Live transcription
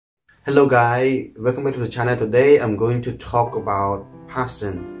Hello guys, welcome back to the channel. Today I'm going to talk about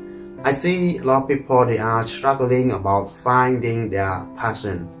passion. I see a lot of people, they are struggling about finding their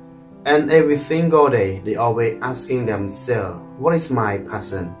passion. And every single day they always asking themselves, what is my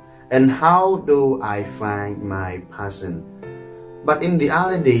passion? And how do I find my passion? But in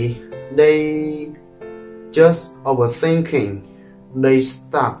reality, they just overthinking, they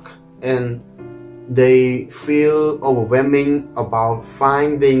stuck, and they feel overwhelming about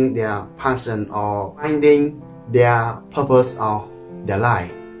finding their passion or finding their purpose of their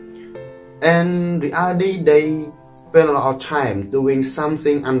life. And reality, they spend a lot of time doing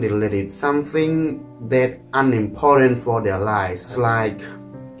something unrelated, something that unimportant for their lives, like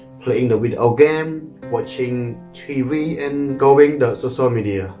playing the video game, watching TV, and going the social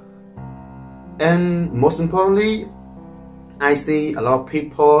media. And most importantly, I see a lot of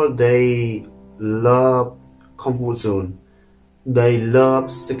people, they love comfort zone. They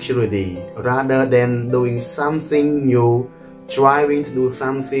love security rather than doing something new, trying to do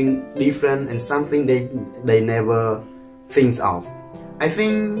something different and something they never think of. I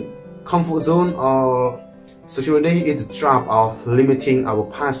think comfort zone or security is the trap of limiting our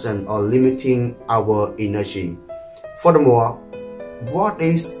passion or limiting our energy. Furthermore, what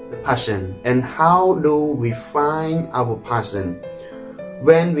is passion and how do we find our passion?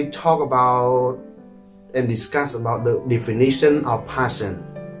 When we talk about and discuss about the definition of passion,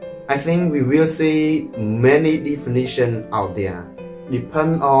 I think we will see many definitions out there.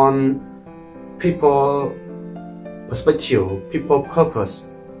 Depend on people perspective, people purpose.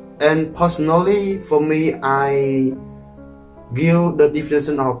 And personally, for me, I give the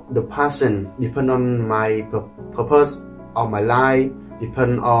definition of the passion depend on my purpose of my life,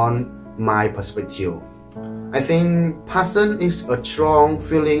 depend on my perspective. I think passion is a strong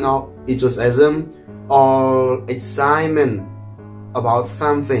feeling of enthusiasm or excitement about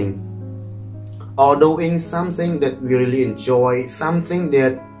something, or doing something that we really enjoy, something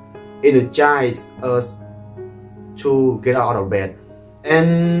that energizes us to get out of bed.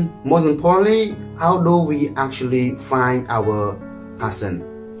 And most importantly, how do we actually find our passion?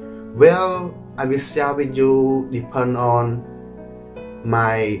 Well, I will share with you depend on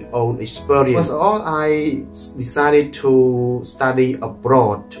my own experience. First of all, I decided to study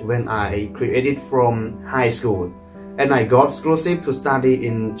abroad when I graduated from high school, and I got scholarship to study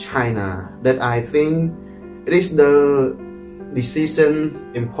in China. That I think it is the decision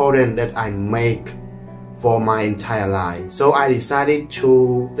important that I make for my entire life. So I decided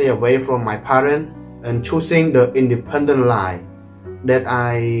to stay away from my parents and choosing the independent life. That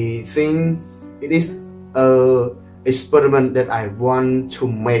I think it is a experiment that I want to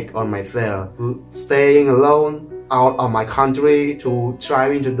make on myself, staying alone out of my country to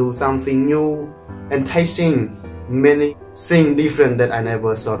trying to do something new and tasting many things different that I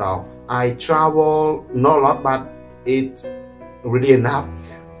never thought of. I travel not a lot, but it's really enough,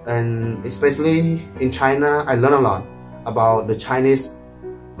 and especially in China I learn a lot about the Chinese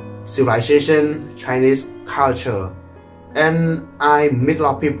civilization, Chinese culture, and I meet a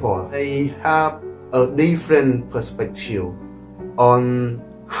lot of people. They have a different perspective on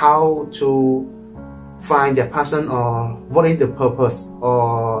how to find their passion or what is the purpose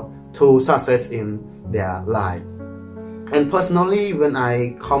or to success in their life. And personally, when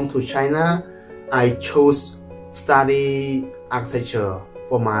I come to China, I chose study architecture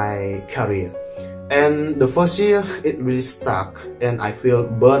for my career. And the first year it really stuck and I feel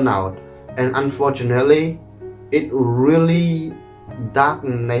burnout, and unfortunately it really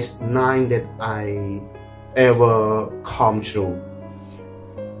darkest night that I ever come through.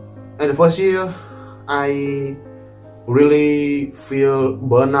 And the first year I really feel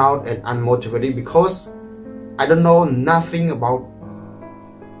burnout and unmotivated because I don't know nothing about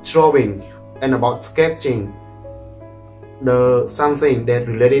drawing and about sketching, the something that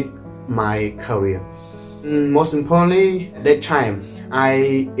related my career. Most importantly, at that time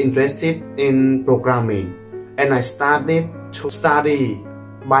I interested in programming, and I started to study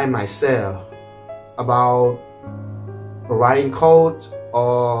by myself about writing code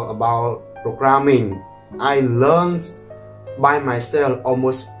or about programming. I learned by myself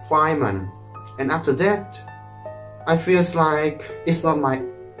almost 5 months, and after that I feel like it's not my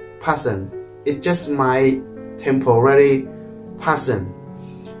passion, it's just my temporary passion.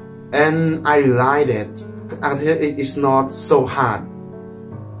 And I realized that actually it is not so hard.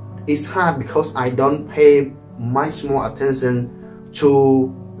 It's hard because I don't pay much more attention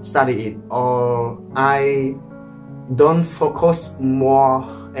to study it, or I don't focus more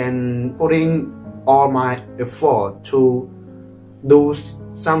and putting all my effort to do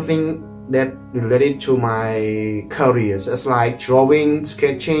something that related to my career, just like drawing,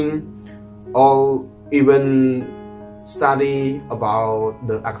 sketching, or even study about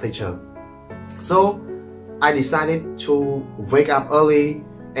the architecture. So I decided to wake up early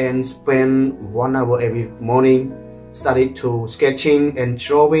and spend 1 hour every morning studied to sketching and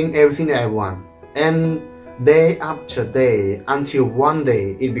drawing everything that I want. And day after day, until one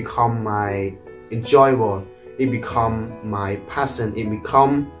day it become my enjoyable, it become my passion, it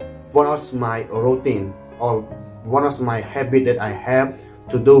become one of my routine or one of my habit that I have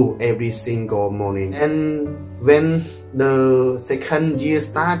to do every single morning. And when the second year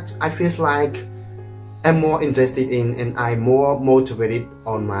starts, I feel like I'm more interested in and I'm more motivated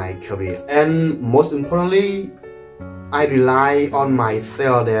on my career. And most importantly, I rely on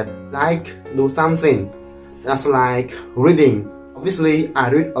myself that like to do something that's like reading. Obviously, I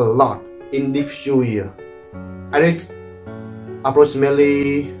read a lot in this few years. I read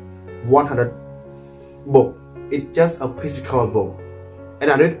approximately 100 books. It's just a physical book. And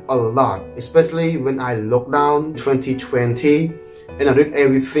I read a lot, especially when I locked down 2020, and I read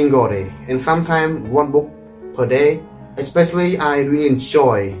every single day. And sometimes one book per day. Especially I really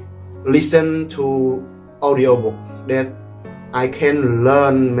enjoy listen to audiobook that I can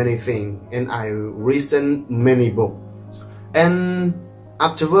learn many things, and I listen many books. And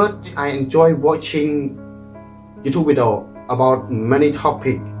afterward, I enjoy watching YouTube video about many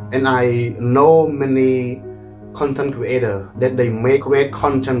topics, and I know many content creator that they make great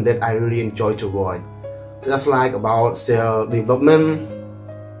content that I really enjoy to watch. Just like about self-development,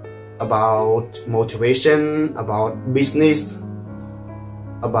 about motivation, about business,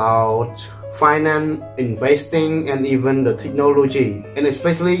 about finance, investing, and even the technology, and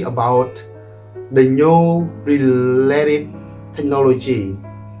especially about the new related technology,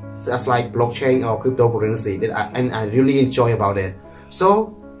 such like blockchain or cryptocurrency that I really enjoy about it.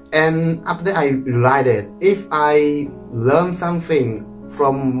 So, and after that I realized that if I learn something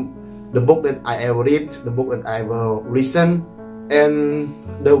from the book that I ever read, the book that I ever listen, and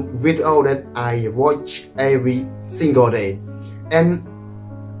the video that I watch every single day, and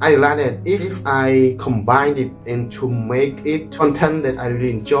I realized that if I combine it and to make it content that I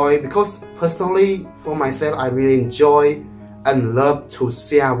really enjoy, because personally for myself I really enjoy and love to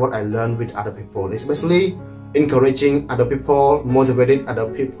share what I learn with other people, especially encouraging other people, motivating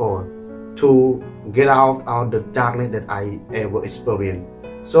other people to get out of the darkness that I ever experienced.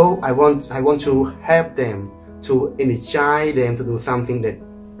 So I want to help them, to energize them to do something that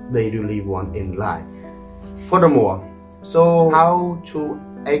they really want in life. Furthermore, so how to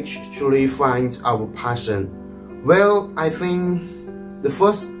actually find our passion? Well, I think the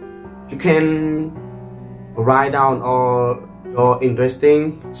first, you can write down all your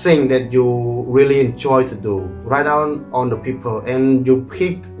interesting thing that you really enjoy to do. Write down on the paper, and you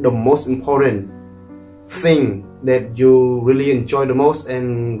pick the most important thing that you really enjoy the most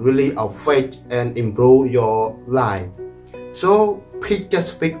and really affect and improve your life. So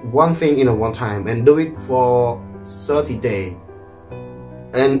just pick one thing in a one time and do it for 30 days.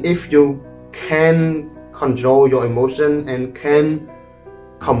 And if you can control your emotion and can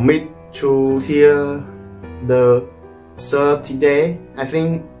commit to till the 30 days, I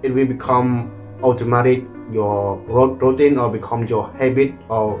think it will become automatic your routine or become your habit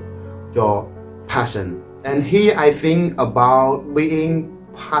or your passion. And here I think about being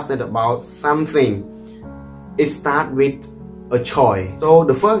passionate about something, it starts with a choice. So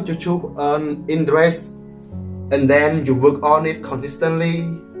the first, you choose an interest, and then you work on it consistently,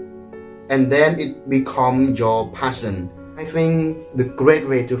 and then it becomes your passion. I think the great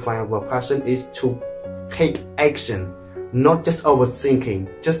way to find our passion is to take action, not just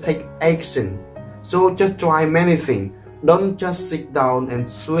overthinking, just take action. So just try many things. Don't just sit down and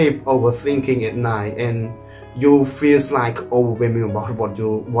sleep overthinking at night and you feel like overwhelming about what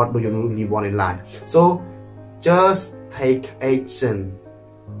do you really want in life. So just take action,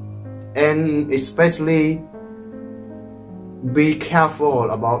 and especially be careful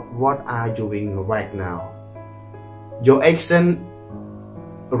about what are you doing right now. Your action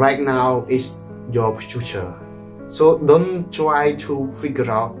right now is your future. So don't try to figure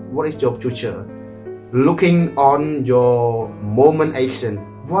out what is your future. Looking on your moment action,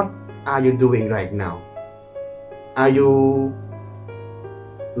 what are you doing right now? Are you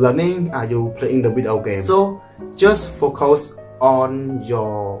learning? Are you playing the video game? So just focus on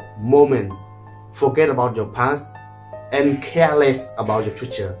your moment. Forget about your past and care less about your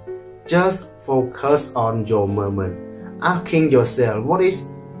future. Just focus on your moment. Asking yourself, what is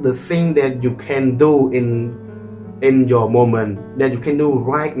the thing that you can do in your moment, that you can do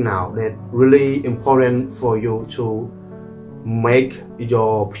right now, that really important for you to make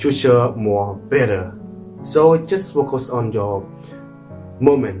your future more better. So just focus on your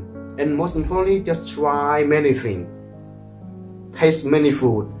moment, and most importantly, just try many things, taste many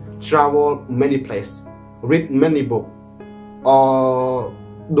food, travel many places, read many books, or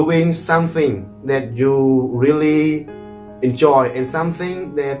doing something that you really enjoy and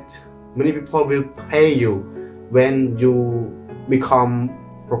something that many people will pay you when you become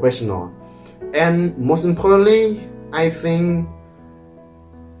professional. And most importantly, I think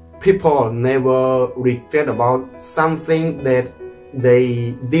people never regret about something that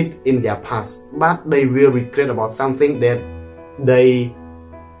they did in their past, but they will regret about something that they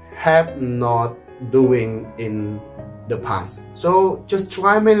have not doing in the past. So just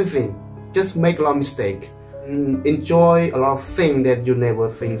try many things, just make a lot of mistakes, enjoy a lot of things that you never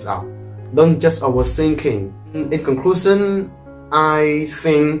think of. Don't just overthinking. In conclusion, I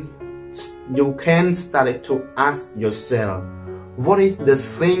think you can start to ask yourself, what is the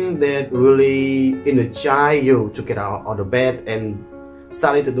thing that really energize you to get out of the bed and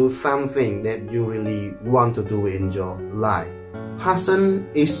start to do something that you really want to do in your life? Passion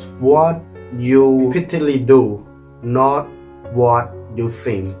is what you repeatedly do, not what you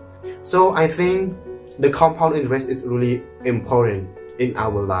think. So I think the compound interest is really important in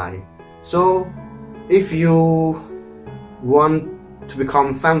our life. So if you want to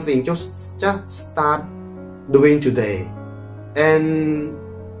become something, just start doing today. And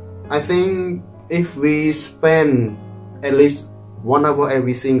I think if we spend at least 1 hour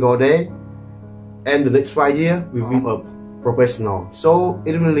every single day, and the next 5 years we will be a professional. So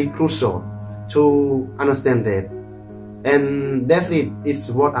it's really crucial to understand that. And that's it. It's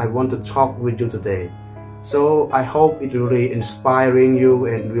what I want to talk with you today. So I hope it really inspiring you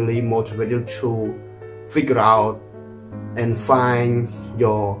and really motivate you to figure out and find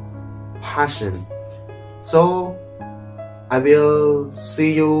your passion. So I will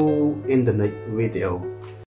see you in the next video.